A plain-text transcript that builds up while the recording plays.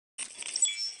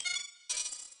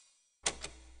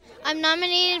I'm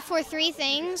nominated for 3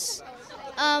 things.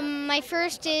 My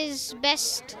first is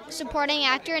Best Supporting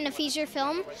Actor in a Feature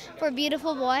Film for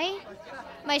Beautiful Boy.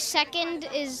 My second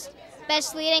is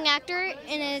Best Leading Actor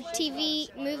in a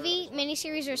TV movie,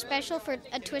 miniseries, or special for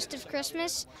A Twist of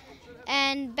Christmas.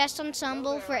 And Best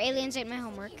Ensemble for Aliens Ate My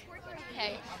Homework.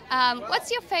 Okay.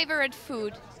 What's your favorite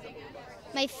food?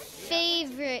 My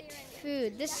favorite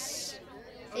food. This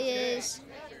is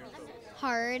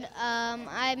hard.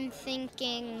 I'm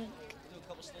thinking.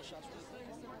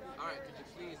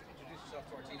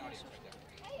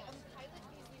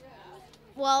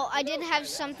 Well, I did have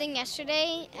something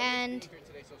yesterday, and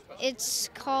it's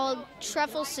called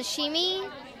truffle sashimi,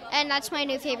 and that's my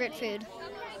new favorite food.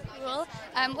 Cool.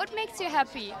 What makes you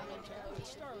happy?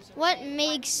 What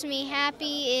makes me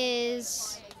happy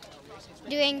is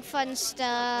doing fun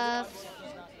stuff,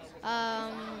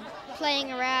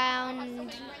 playing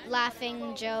around,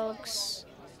 laughing, jokes,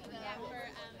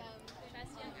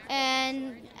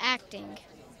 and acting.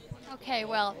 Okay,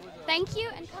 well, thank you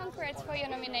and congrats for your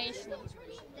nomination.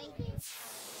 Thank you.